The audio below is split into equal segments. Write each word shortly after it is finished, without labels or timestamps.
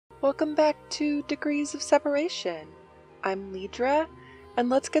Welcome back to Degrees of Separation. I'm Lydra, and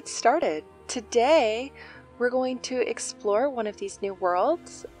let's get started. Today, we're going to explore one of these new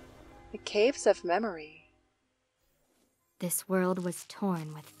worlds, the Caves of Memory. This world was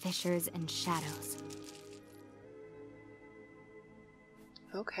torn with fissures and shadows.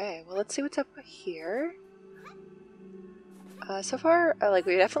 Okay, well, let's see what's up here. So far,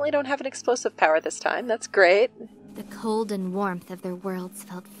 we definitely don't have an explosive power this time. That's great. The cold and warmth of their worlds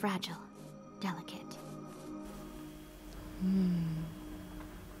felt fragile, delicate.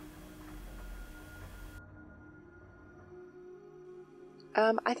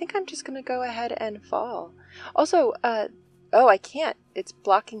 I think I'm just gonna go ahead and fall. Also, oh, I can't. It's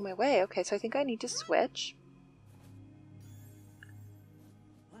blocking my way. Okay, so I think I need to switch.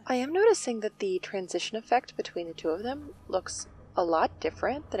 I am noticing that the transition effect between the two of them looks a lot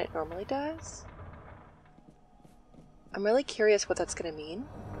different than it normally does. I'm really curious what that's gonna mean.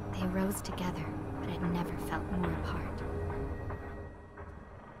 They rose together, but had never felt more apart.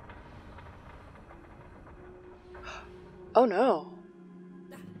 Oh no.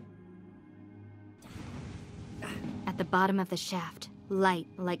 At the bottom of the shaft, light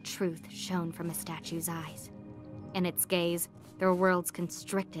like truth shone from a statue's eyes. In its gaze, their worlds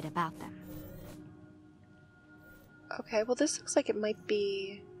constricted about them. Okay, well this looks like it might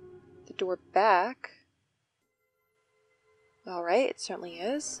be the door back. Alright, it certainly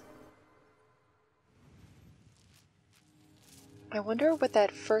is. I wonder what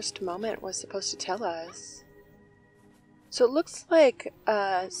that first moment was supposed to tell us. So it looks like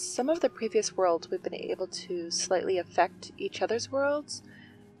some of the previous worlds we've been able to slightly affect each other's worlds,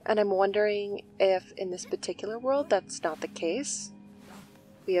 and I'm wondering if in this particular world that's not the case.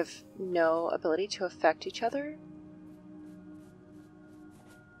 We have no ability to affect each other.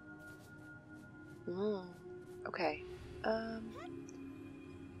 Okay. Let's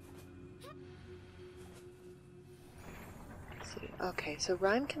see. Okay, so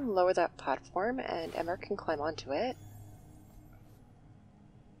Rime can lower that platform and Ember can climb onto it.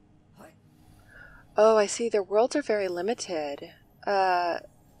 Oh, I see. Their worlds are very limited.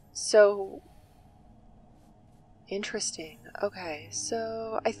 So interesting. Okay,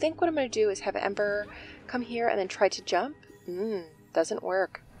 so I think what I'm going to do is have Ember come here and then try to jump. Doesn't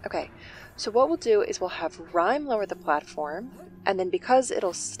work. Okay, so what we'll do is we'll have Rime lower the platform, and then because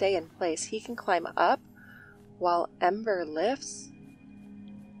it'll stay in place, he can climb up while Ember lifts.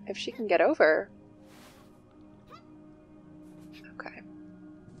 If she can get over. Okay.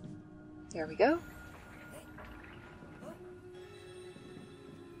 There we go.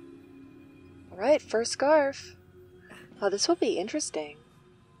 Alright, first scarf. Oh, this will be interesting.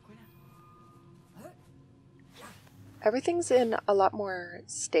 Everything's in a lot more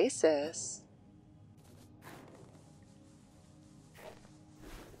stasis.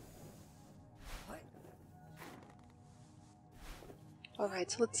 Alright,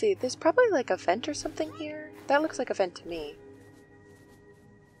 so let's see. There's probably like a vent or something here. That looks like a vent to me.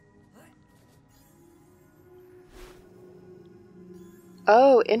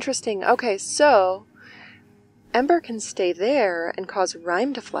 Oh, interesting. Okay, so Ember can stay there and cause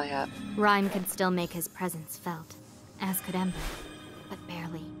Rime to fly up. Rime could still make his presence felt, as could Ember, but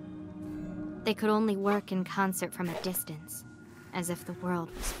barely. They could only work in concert from a distance, as if the world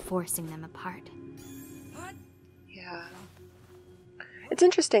was forcing them apart. Yeah. It's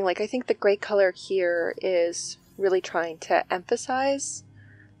interesting, I think the gray color here is really trying to emphasize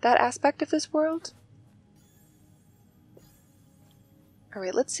that aspect of this world.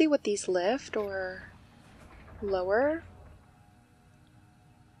 Alright, let's see what these lift or lower.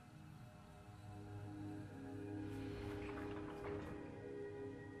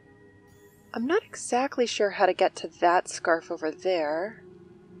 I'm not exactly sure how to get to that scarf over there.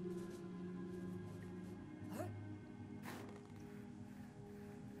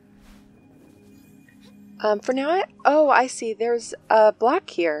 For now, I see. There's a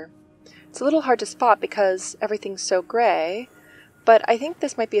block here. It's a little hard to spot because everything's so gray, but I think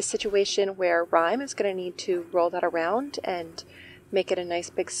this might be a situation where Rime is going to need to roll that around and make it a nice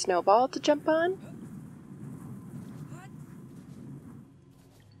big snowball to jump on.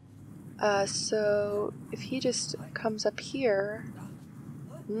 So if he just comes up here...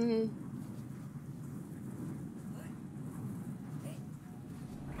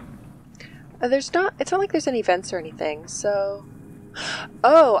 it's not like there's any vents or anything, so...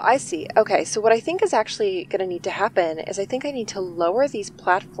 Oh, I see. Okay, so what I think is actually going to need to happen is I think I need to lower these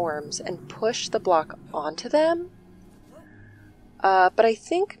platforms and push the block onto them. But I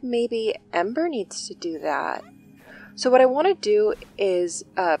think maybe Ember needs to do that. So what I want to do is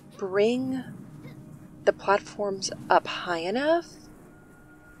bring the platforms up high enough,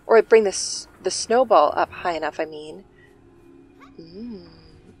 Or bring this the snowball up high enough, I mean.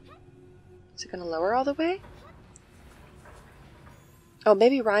 Is it going to lower all the way? Oh,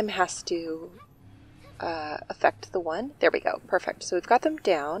 maybe Rime has to affect the one. There we go. Perfect. So we've got them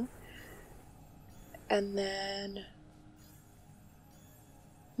down. And then...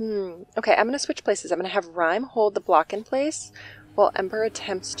 Okay, I'm going to switch places. I'm going to have Rime hold the block in place while Ember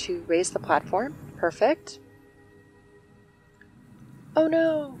attempts to raise the platform. Perfect. Oh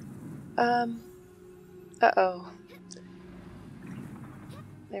no! Uh-oh.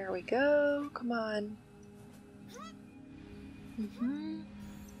 There we go. Come on.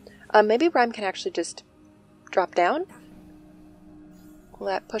 Maybe Rime can actually just drop down. Will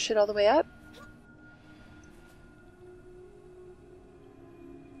that push it all the way up?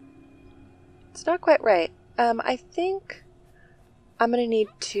 It's not quite right. I think I'm going to need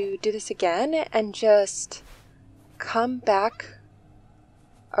to do this again and just come back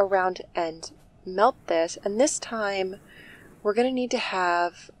around and melt this. And this time, we're going to need to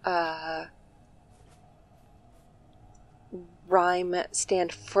have Rime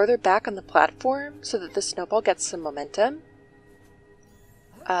stand further back on the platform so that the snowball gets some momentum.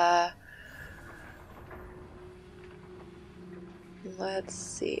 Let's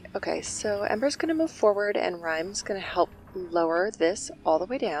see. Okay, so Ember's going to move forward and Rime's going to help lower this all the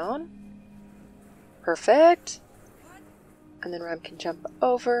way down. Perfect. And then Rime can jump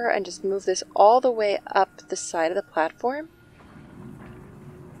over and just move this all the way up the side of the platform.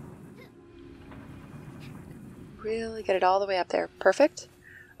 Really get it all the way up there. Perfect.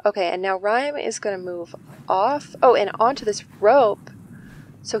 Okay, and now Rime is going to move off. Oh, and onto this rope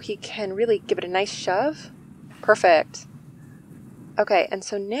so he can really give it a nice shove. Perfect. Okay, and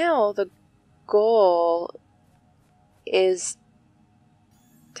so now the goal is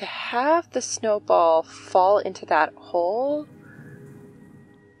to have the snowball fall into that hole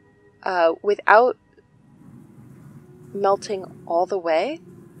without melting all the way.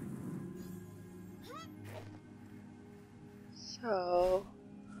 So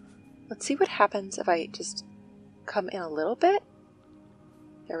let's see what happens if I just come in a little bit.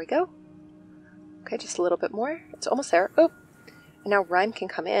 There we go. Okay, just a little bit more. It's almost there. Oh, and now Rime can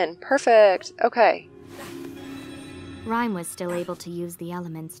come in. Perfect. Okay. Rime was still able to use the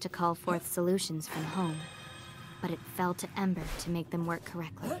elements to call forth solutions from home, but it fell to Ember to make them work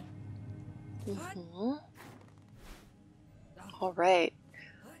correctly. All right.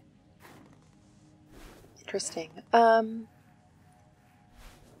 Interesting. How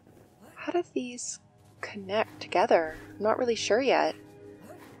do these connect together? I'm not really sure yet.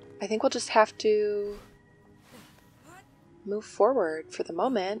 I think we'll just have to move forward for the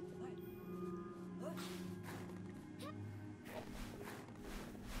moment.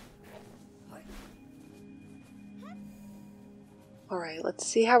 Alright, let's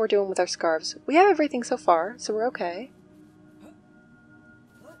see how we're doing with our scarves. We have everything so far, so we're okay.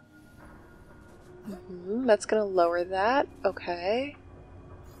 That's gonna lower that. Okay.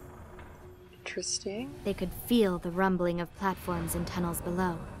 Interesting. They could feel the rumbling of platforms and tunnels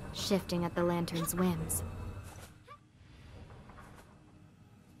below, shifting at the lantern's whims.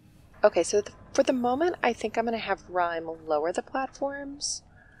 Okay, so for the moment, I think I'm going to have Rime lower the platforms.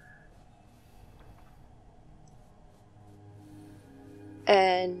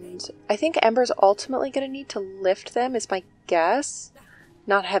 And I think Ember's ultimately going to need to lift them, is my guess.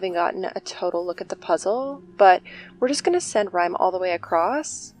 Not having gotten a total look at the puzzle. But we're just going to send Rime all the way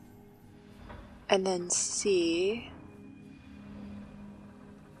across. And then see...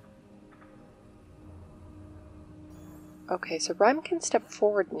 Okay, so Rime can step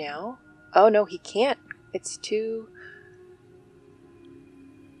forward now. Oh no, he can't. It's too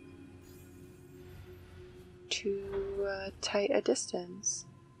tight a distance.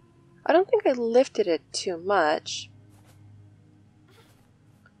 I don't think I lifted it too much.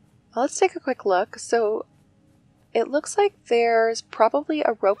 Well, let's take a quick look. So it looks like there's probably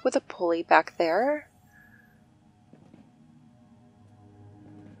a rope with a pulley back there.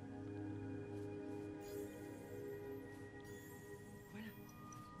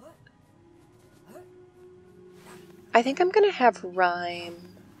 I think I'm going to have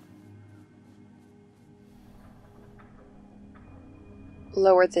Rime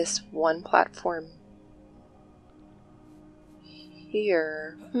lower this one platform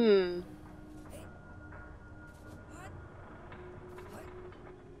here.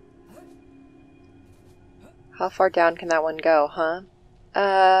 How far down can that one go, huh?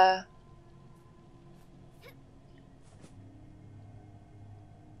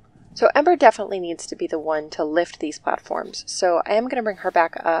 So Ember definitely needs to be the one to lift these platforms. So I am going to bring her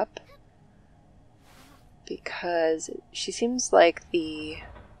back up because she seems like the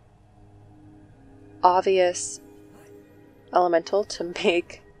obvious elemental to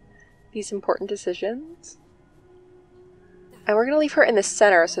make these important decisions. And we're going to leave her in the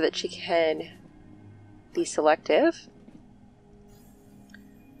center so that she can be selective.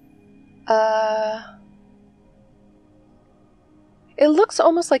 It looks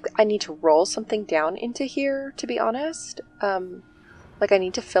almost like I need to roll something down into here, to be honest. Like I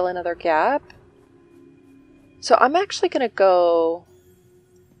need to fill another gap. So I'm actually going to go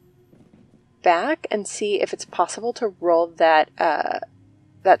back and see if it's possible to roll that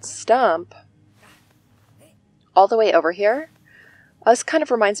that stump all the way over here. This kind of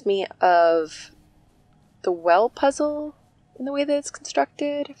reminds me of the well puzzle in the way that it's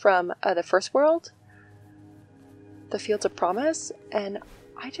constructed from the first world, the Fields of Promise, and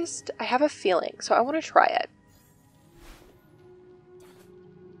I have a feeling, so I want to try it.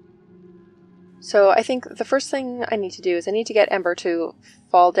 So I think the first thing I need to do is I need to get Ember to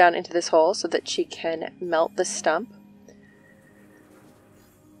fall down into this hole so that she can melt the stump.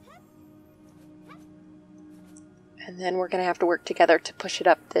 And then we're going to have to work together to push it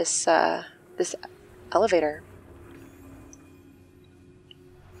up this this elevator.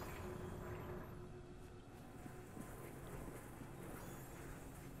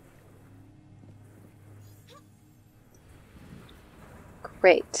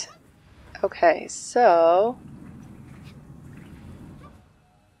 Great. Okay, so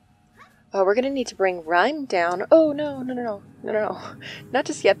we're going to need to bring Rime down. Oh, no. Not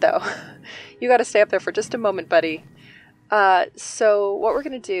just yet, though. You got to stay up there for just a moment, buddy. So what we're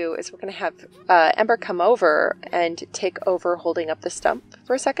going to do is we're going to have Ember come over and take over holding up the stump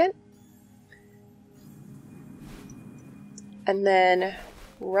for a second. And then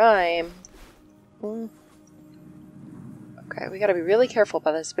Rime. Okay, we got to be really careful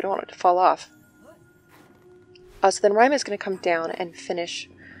about this. We don't want it to fall off. So then Rime is going to come down and finish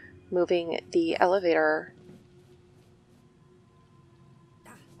moving the elevator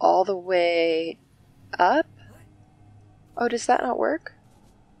all the way up. Oh, does that not work?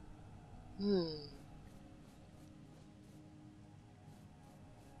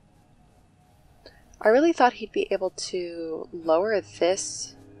 I really thought he'd be able to lower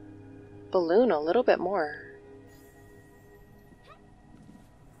this balloon a little bit more.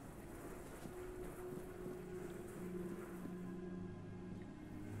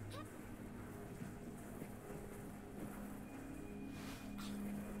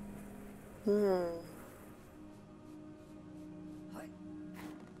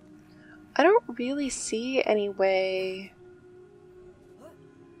 I don't really see any way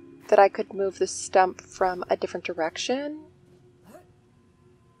that I could move the stump from a different direction.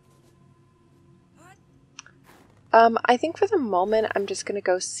 I think for the moment I'm just going to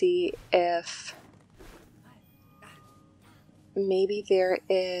go see if maybe there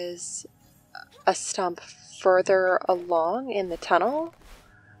is a stump further along in the tunnel,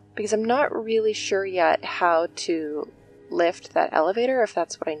 because I'm not really sure yet how to lift that elevator, if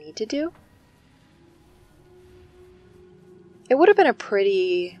that's what I need to do. It would have been a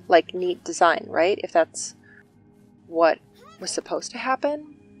pretty, neat design, right? If that's what was supposed to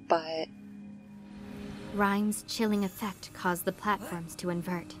happen, but... Rime's chilling effect caused the platforms to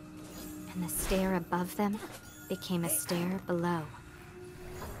invert, and the stair above them became a stair below.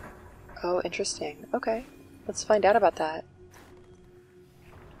 Oh, interesting. Okay, let's find out about that.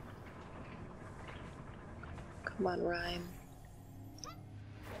 Come on, Rime.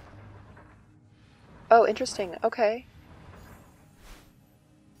 Oh, interesting. Okay.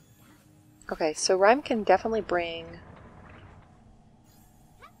 Okay, so Rime can definitely bring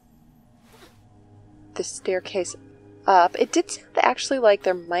the staircase up. It did sound actually like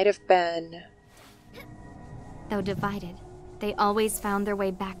there might have been... Though divided, they always found their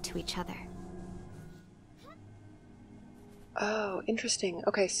way back to each other. Oh, interesting.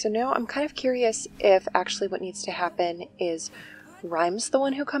 Okay, so now I'm kind of curious if actually what needs to happen is Rime's the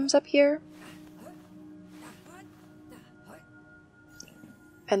one who comes up here.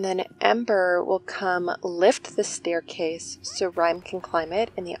 And then Ember will come lift the staircase so Rime can climb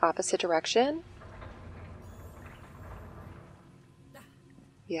it in the opposite direction.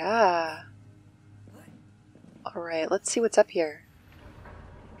 Yeah. Alright, let's see what's up here.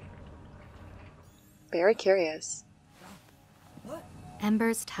 Very curious.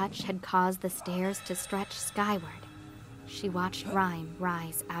 Ember's touch had caused the stairs to stretch skyward. She watched Rime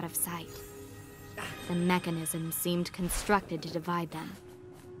rise out of sight. The mechanism seemed constructed to divide them.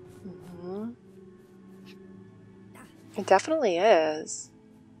 It definitely is.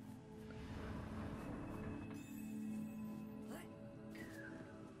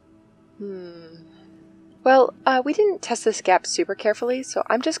 Well, we didn't test this gap super carefully, so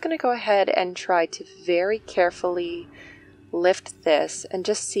I'm just going to go ahead and try to very carefully lift this and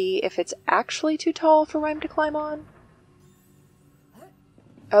just see if it's actually too tall for Rime to climb on.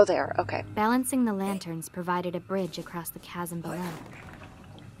 Oh, there. Okay. Balancing the lanterns provided a bridge across the chasm below.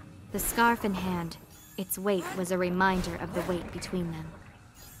 The scarf in hand, its weight was a reminder of the weight between them.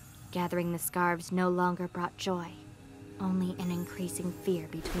 Gathering the scarves no longer brought joy, only an increasing fear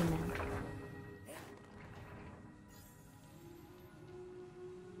between them.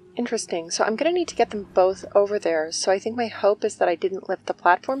 Interesting. So I'm going to need to get them both over there. So I think my hope is that I didn't lift the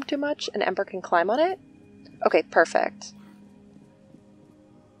platform too much and Ember can climb on it. Okay, perfect.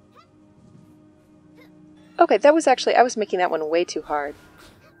 Okay, that was actually, I was making that one way too hard.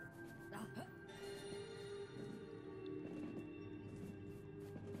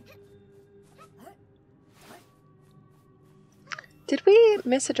 Did we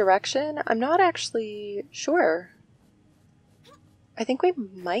miss a direction? I'm not actually sure. I think we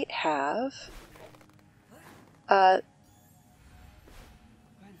might have.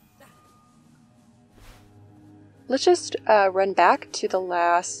 Let's just run back to the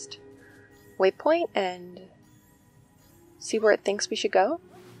last waypoint and see where it thinks we should go.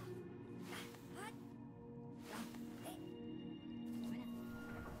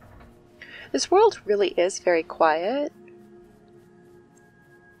 This world really is very quiet.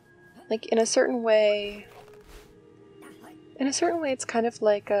 Like, in a certain way, it's kind of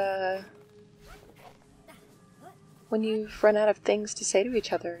like when you've run out of things to say to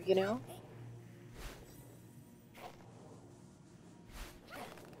each other, you know?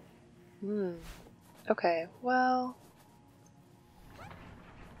 Okay, well,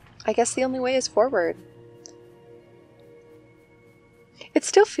 I guess the only way is forward. It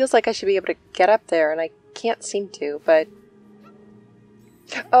still feels like I should be able to get up there, and I can't seem to, but...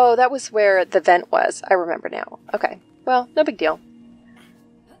 Oh, that was where the vent was. I remember now. Okay, well, no big deal.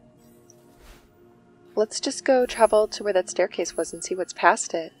 Let's just go travel to where that staircase was and see what's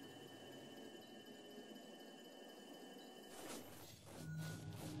past it.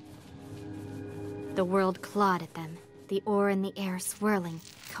 The world clawed at them, the ore in the air swirling,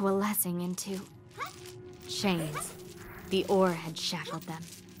 coalescing into chains. The ore had shackled them.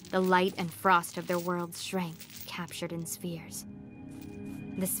 The light and frost of their worlds shrank, captured in spheres.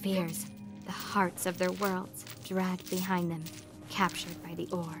 The spheres, the hearts of their worlds, dragged behind them, captured by the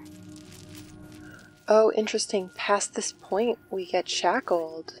ore. Oh, interesting. Past this point, we get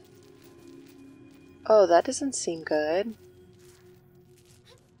shackled. Oh, that doesn't seem good.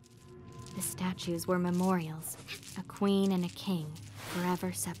 The statues were memorials, a queen and a king,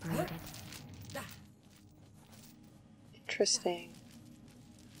 forever separated. Interesting.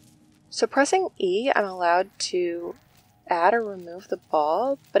 So pressing E, I'm allowed to add or remove the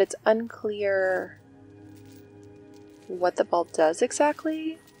ball, but it's unclear what the ball does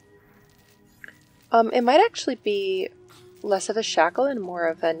exactly. It might actually be less of a shackle and more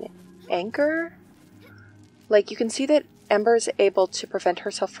of an anchor. Like, you can see that Ember is able to prevent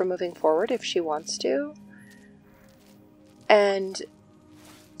herself from moving forward if she wants to. And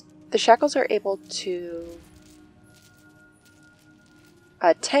the shackles are able to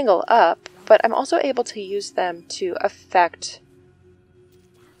tangle up, but I'm also able to use them to affect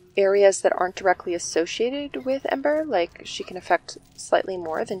areas that aren't directly associated with Ember. Like, she can affect slightly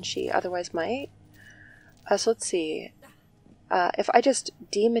more than she otherwise might. So let's see. If I just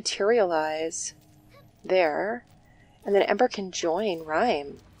dematerialize there, and then Ember can join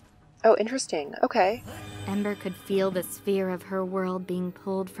Rime. Oh, interesting. Okay. Ember could feel the sphere of her world being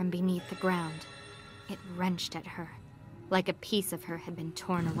pulled from beneath the ground. It wrenched at her, like a piece of her had been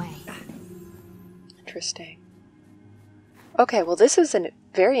torn away. Interesting. Okay, well, this is a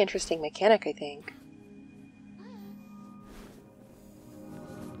very interesting mechanic, I think.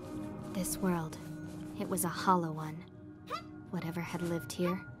 This world, it was a hollow one. Whatever had lived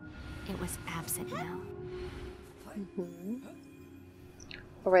here, it was absent now.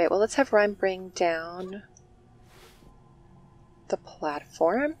 Alright, well, let's have Rime bring down the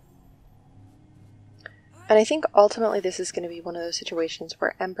platform. And I think ultimately this is going to be one of those situations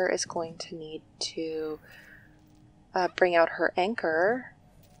where Ember is going to need to bring out her anchor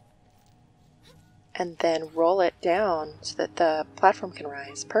and then roll it down so that the platform can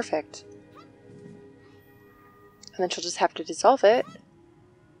rise. Perfect. And then she'll just have to dissolve it.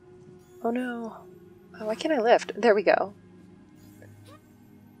 Oh no. Oh, why can't I lift? There we go.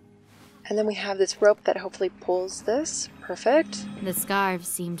 And then we have this rope that hopefully pulls this. Perfect. The scarves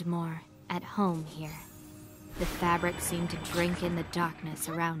seemed more at home here. The fabric seemed to drink in the darkness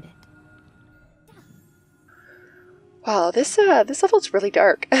around it. Wow, this level's really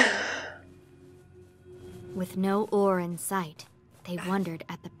dark. With no ore in sight, they wondered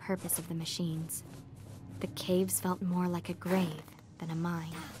at the purpose of the machines. The caves felt more like a grave than a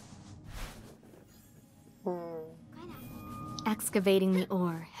mine. Excavating the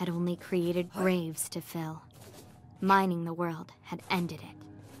ore had only created graves to fill. Mining the world had ended it.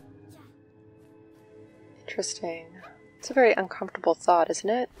 Interesting. It's a very uncomfortable thought, isn't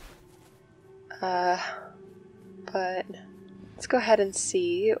it? But let's go ahead and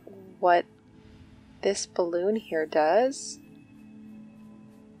see what this balloon here does.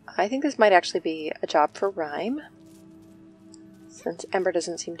 I think this might actually be a job for Rime, since Ember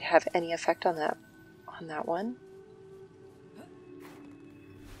doesn't seem to have any effect on that one.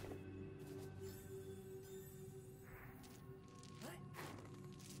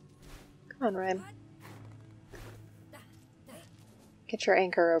 Come on, Rime. Get your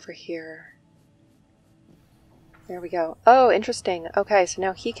anchor over here. There we go. Oh, interesting. Okay, so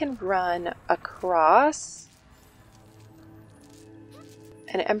now he can run across.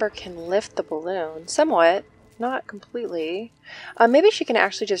 And Ember can lift the balloon somewhat. Not completely. Maybe she can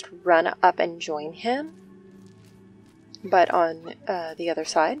actually just run up and join him. But on the other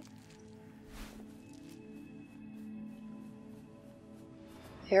side.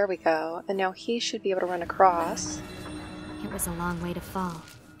 There we go. And now he should be able to run across. It was a long way to fall,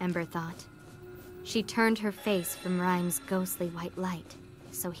 Ember thought. She turned her face from Rime's ghostly white light,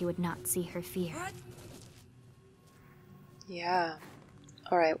 so he would not see her fear. Yeah.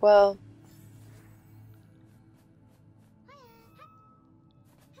 Alright, well...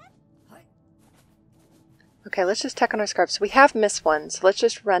 Okay, let's just check on our scarves. So we have missed one, so let's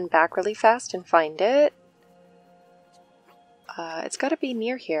just run back really fast and find it. It's got to be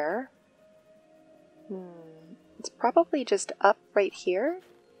near here. It's probably just up right here.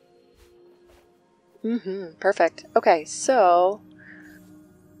 Perfect. Okay, so...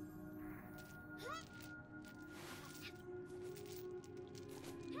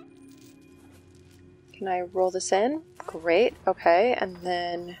 Can I roll this in? Great, okay, and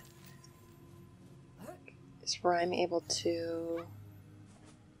then... Is Rime able to...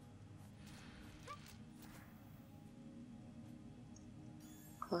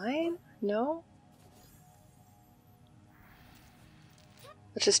 Climb? No?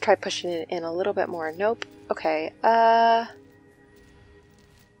 Let's just try pushing it in a little bit more. Nope. Okay,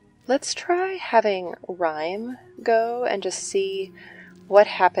 let's try having Rime go and just see what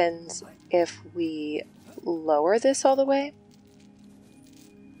happens if we lower this all the way.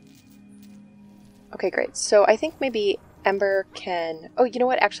 Okay, great. So I think maybe Ember can... Oh, you know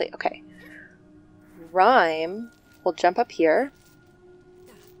what? Actually, okay. Rime will jump up here.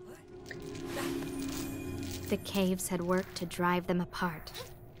 The caves had worked to drive them apart.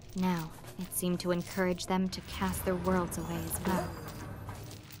 Now, it seemed to encourage them to cast their worlds away as well.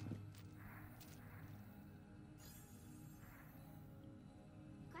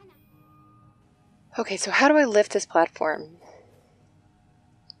 Okay, so how do I lift this platform?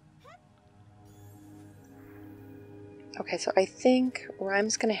 Okay, so I think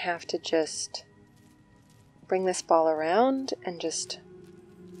Rime's gonna have to just bring this ball around and just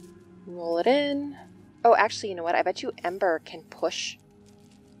roll it in. Oh, actually, you know what? I bet you Ember can push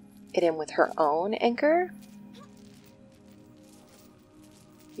it in with her own anchor.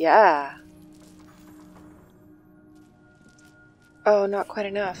 Yeah. Oh, not quite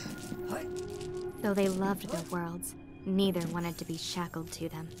enough. Though they loved their worlds, neither wanted to be shackled to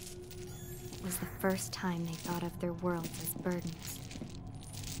them. It was the first time they thought of their worlds as burdens.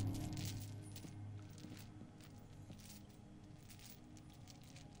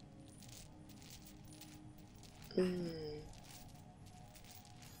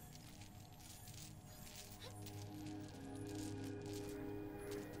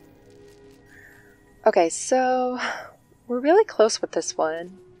 Okay, so we're really close with this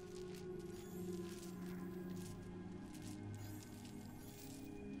one.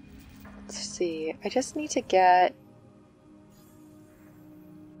 Let's see, I just need to get...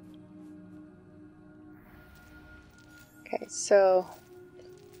 Okay, so...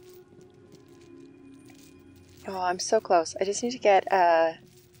 Oh, I'm so close. I just need to get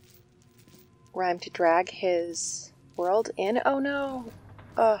Rime to drag his world in. Oh no!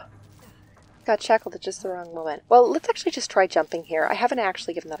 Got shackled at just the wrong moment. Well, let's actually just try jumping here. I haven't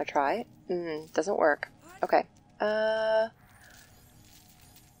actually given that a try. Doesn't work. Okay.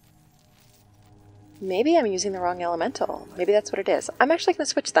 Maybe I'm using the wrong elemental. Maybe that's what it is. I'm actually going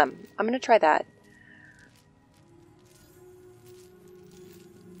to switch them. I'm going to try that.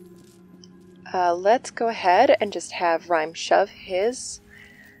 Let's go ahead and just have Rime shove his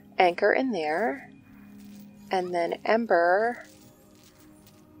anchor in there. And then Ember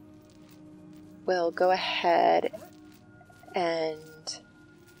will go ahead and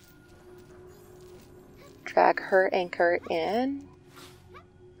drag her anchor in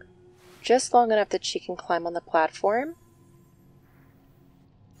just long enough that she can climb on the platform.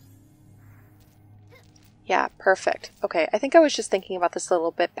 Yeah, perfect. Okay, I think I was just thinking about this a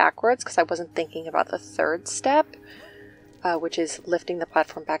little bit backwards because I wasn't thinking about the third step, which is lifting the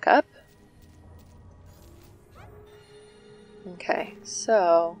platform back up. Okay,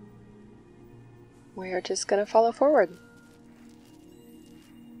 so we're just going to follow forward.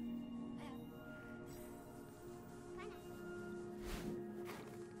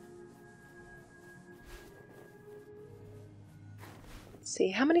 Let's see,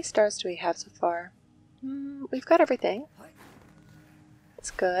 how many stars do we have so far? We've got everything.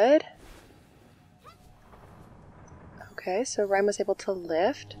 It's good. Okay, so Rime was able to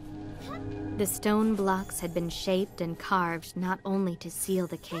lift. The stone blocks had been shaped and carved not only to seal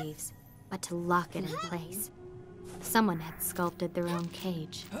the caves, but to lock it in place. Someone had sculpted their own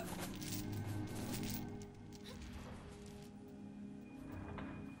cage.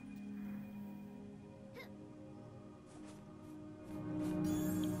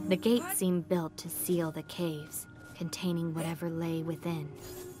 The gates seemed built to seal the caves, containing whatever lay within.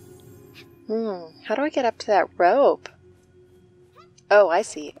 How do I get up to that rope? Oh, I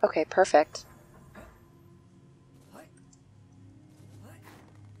see. Okay, perfect.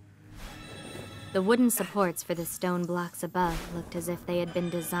 The wooden supports for the stone blocks above looked as if they had been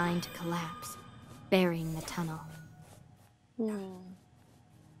designed to collapse, burying the tunnel.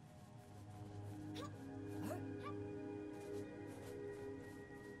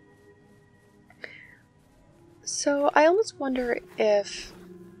 So I almost wonder if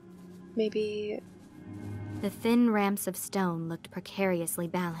maybe... The thin ramps of stone looked precariously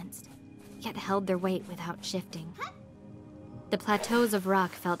balanced, yet held their weight without shifting. The plateaus of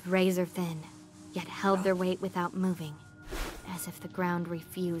rock felt razor thin, yet held their weight without moving, as if the ground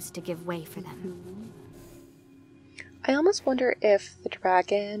refused to give way for them. I almost wonder if the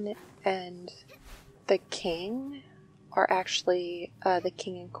dragon and the king are actually the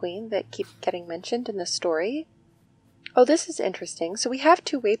king and queen that keep getting mentioned in the story. Oh, this is interesting. So we have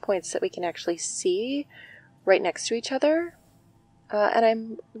two waypoints that we can actually see right next to each other. And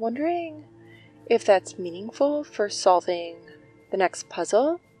I'm wondering if that's meaningful for solving the next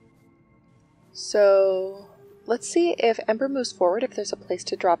puzzle. So let's see if Ember moves forward, if there's a place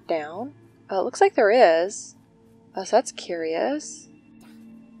to drop down. Looks like there is. So that's curious.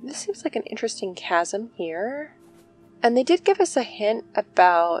 This seems like an interesting chasm here. And they did give us a hint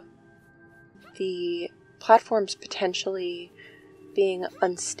about the platforms potentially being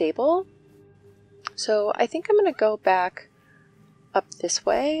unstable. So I think I'm going to go back up this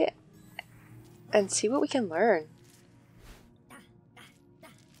way and see what we can learn.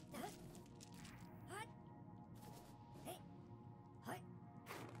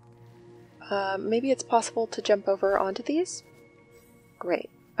 Maybe it's possible to jump over onto these?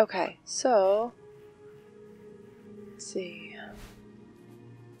 Great. Okay, so let's see.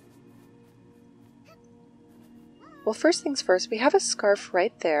 Well, first things first, we have a scarf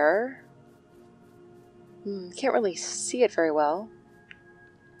right there. Can't really see it very well.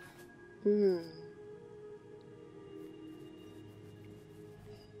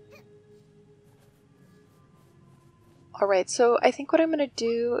 Alright, so I think what I'm going to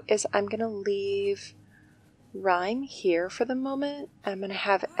do is I'm going to leave Rime here for the moment. I'm going to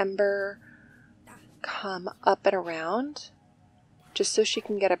have Ember come up and around just so she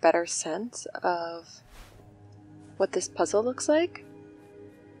can get a better sense of what this puzzle looks like.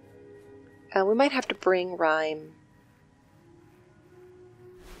 We might have to bring Rime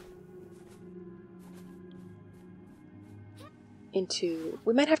into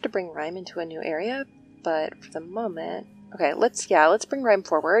a new area, but for the moment, okay, let's bring Rime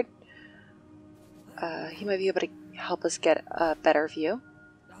forward. He might be able to help us get a better view.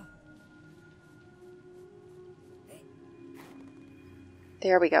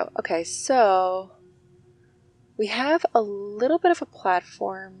 There we go. Okay, so we have a little bit of a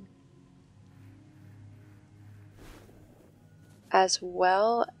platform as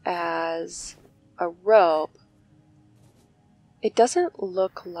well as a rope. It doesn't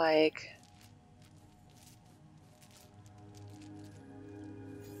look like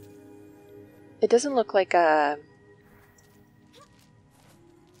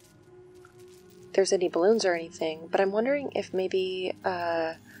there's any balloons or anything, but I'm wondering if maybe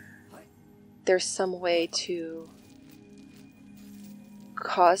there's some way to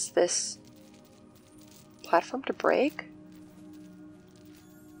cause this platform to break.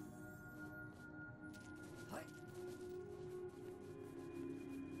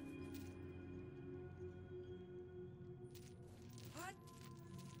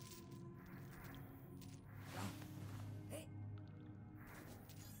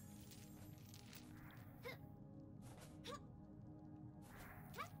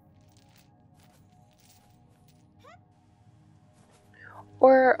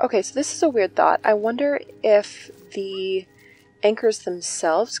 Or, okay, so this is a weird thought. I wonder if the anchors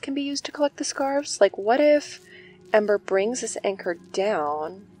themselves can be used to collect the scarves. Like, what if Ember brings this anchor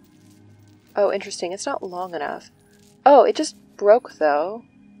down? Oh, interesting. It's not long enough. Oh, it just broke, though.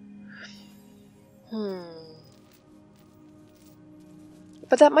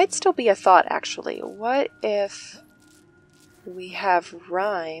 But that might still be a thought, actually. What if we have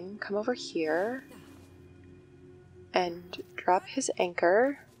Rime come over here and drop his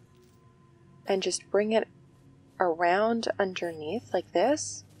anchor and just bring it around underneath like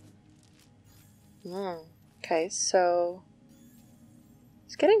this? Okay, so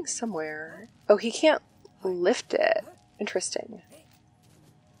he's getting somewhere. Oh, he can't lift it. Interesting.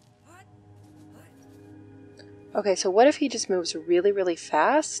 Okay, so what if he just moves really, really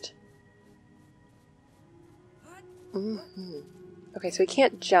fast? Okay, so he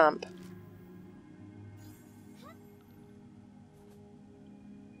can't jump.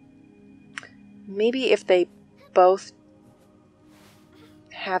 Maybe if they both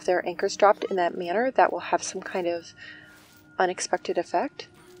have their anchors dropped in that manner, that will have some kind of unexpected effect.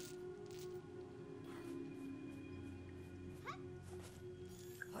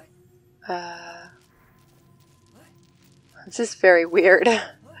 This is very weird.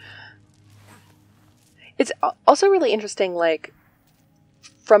 It's also really interesting, like,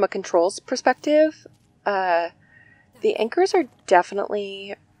 from a controls perspective, the anchors are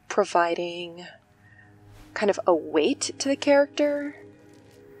definitely providing kind of a weight to the character.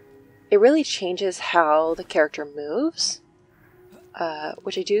 It really changes how the character moves,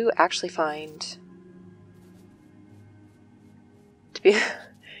 which I do actually find to be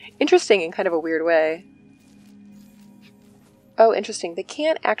interesting in kind of a weird way. Oh, interesting. They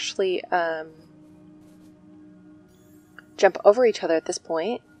can't actually jump over each other at this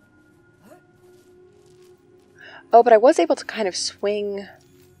point. Oh, but I was able to kind of swing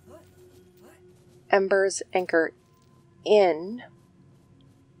Ember's anchor in.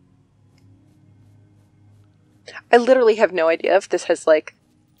 I literally have no idea if this has, like,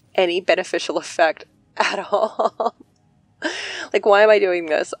 any beneficial effect at all. Like, why am I doing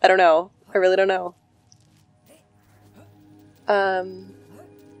this? I don't know. I really don't know.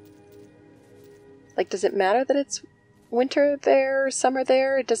 Like, does it matter that it's winter there or summer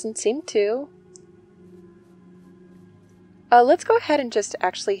there? It doesn't seem to. Let's go ahead and just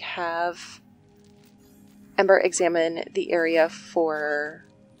actually have Ember examine the area for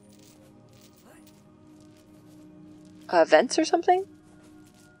vents or something.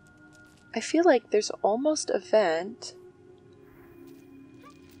 I feel like there's almost a vent.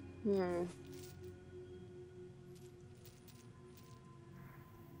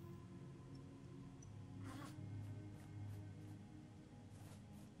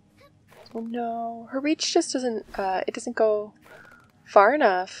 Oh no, her reach just doesn't, it doesn't go far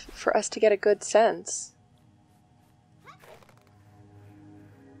enough for us to get a good sense.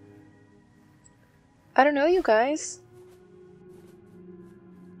 I don't know, you guys.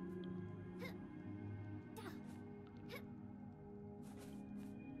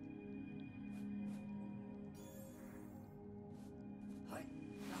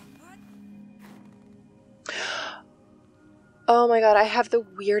 Oh my god, I have the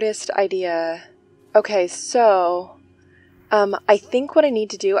weirdest idea. Okay, so, I think what I need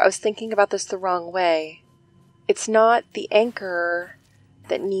to do, I was thinking about this the wrong way. It's not the anchor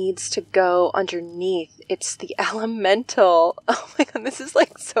that needs to go underneath, it's the elemental. Oh my god, this is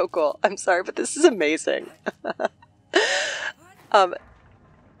like so cool. I'm sorry, but this is amazing.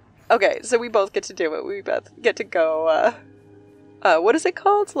 Okay, so we both get to do it. We both get to go, what is it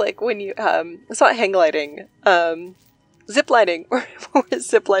called? Like when you, it's not hang gliding, ziplining. We're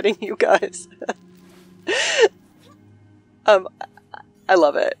ziplining, you guys. I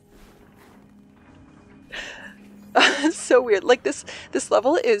love it. It's so weird. Like this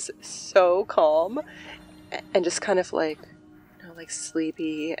level is so calm and just kind of like, you know, like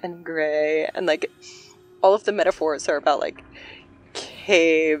sleepy and gray, and like all of the metaphors are about like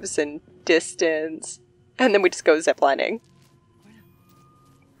caves and distance, and then we just go ziplining.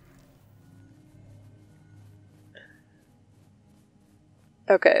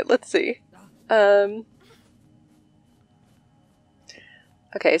 Okay, let's see.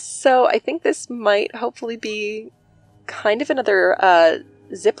 Okay, so I think this might hopefully be kind of another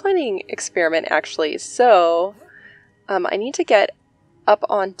ziplining experiment, actually. So I need to get up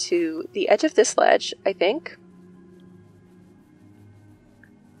onto the edge of this ledge, I think.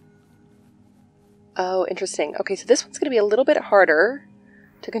 Oh, interesting. Okay, so this one's going to be a little bit harder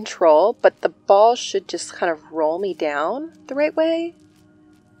to control, but the ball should just kind of roll me down the right way.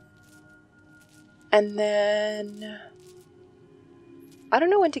 And then I don't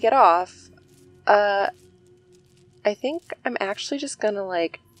know when to get off. I think I'm actually just gonna,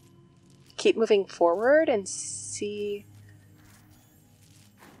 like, keep moving forward and see...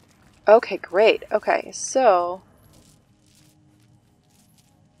 Okay, great. Okay, so...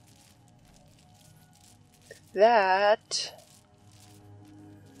 that...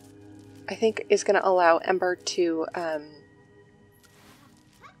 I think is gonna allow Ember to,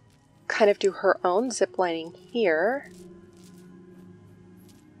 kind of do her own ziplining here.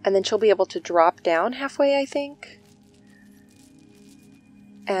 And then she'll be able to drop down halfway, I think.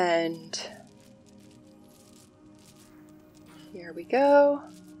 And here we go.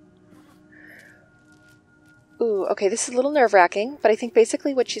 Ooh, okay, this is a little nerve-wracking, but I think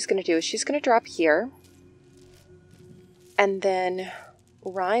basically what she's going to do is she's going to drop here. And then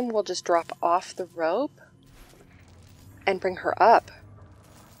Rime will just drop off the rope and bring her up.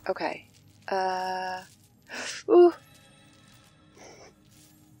 Okay. Ooh.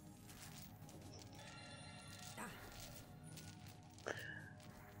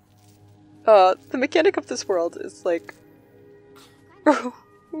 The mechanic of this world is, like,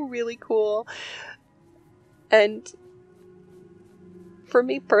 really cool. And for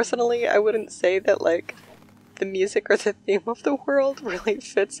me personally, I wouldn't say that, like, the music or the theme of the world really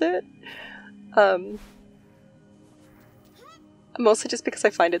fits it. Mostly just because I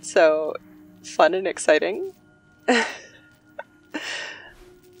find it so fun and exciting.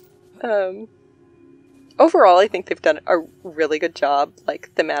 Overall, I think they've done a really good job,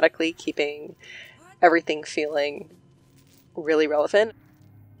 like, thematically keeping everything feeling really relevant.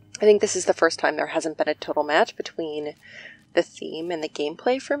 I think this is the first time there hasn't been a total match between the theme and the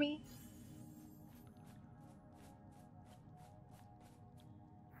gameplay for me.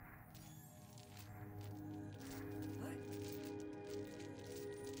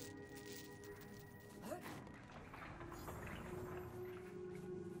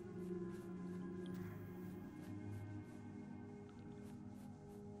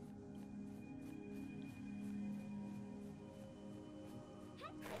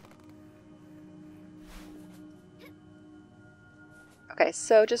 Okay,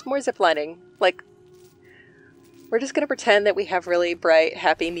 so just more ziplining. Like, we're just gonna pretend that we have really bright,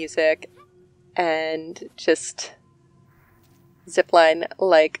 happy music and just zipline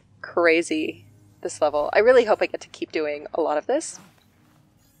like crazy this level. I really hope I get to keep doing a lot of this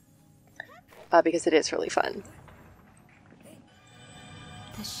because it is really fun.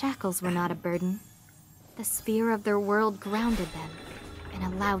 The shackles were not a burden. The sphere of their world grounded them and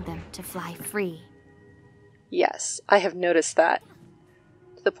allowed them to fly free. Yes, I have noticed that.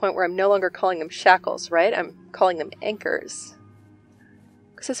 To the point where I'm no longer calling them shackles, right? I'm calling them anchors.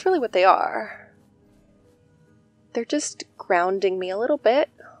 Because that's really what they are. They're just grounding me a little bit,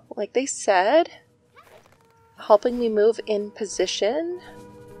 like they said. Helping me move in position.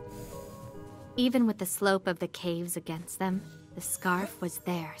 Even with the slope of the caves against them, the scarf was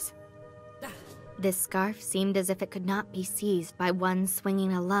theirs. This scarf seemed as if it could not be seized by one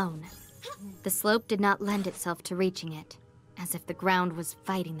swinging alone. The slope did not lend itself to reaching it, as if the ground was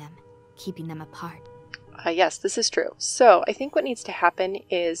fighting them, keeping them apart. Yes, this is true. So I think what needs to happen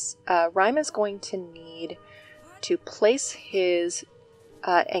is Rime is going to need to place his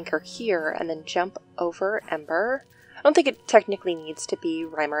anchor here and then jump over Ember. I don't think it technically needs to be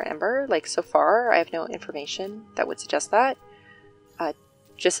Rime or Ember. Like, so far, I have no information that would suggest that.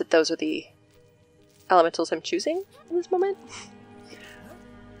 Just that those are the elementals I'm choosing in this moment.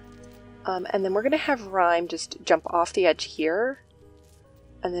 And then we're going to have Rime just jump off the edge here.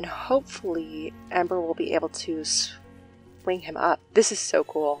 And then hopefully Ember will be able to swing him up. This is so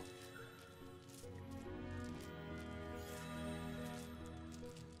cool.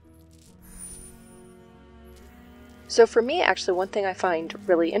 So for me, actually, one thing I find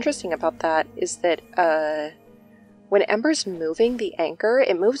really interesting about that is that when Ember's moving the anchor,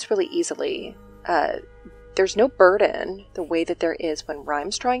 it moves really easily. There's no burden the way that there is when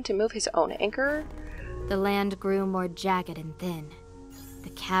Rime's trying to move his own anchor. The land grew more jagged and thin. The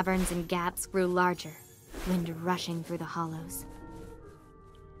caverns and gaps grew larger, wind rushing through the hollows.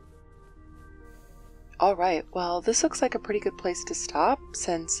 Alright, well, this looks like a pretty good place to stop,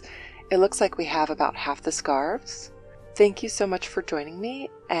 since it looks like we have about half the scarves. Thank you so much for joining me,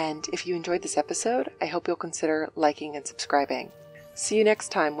 and if you enjoyed this episode, I hope you'll consider liking and subscribing. See you next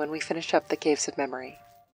time when we finish up the Caves of Memory.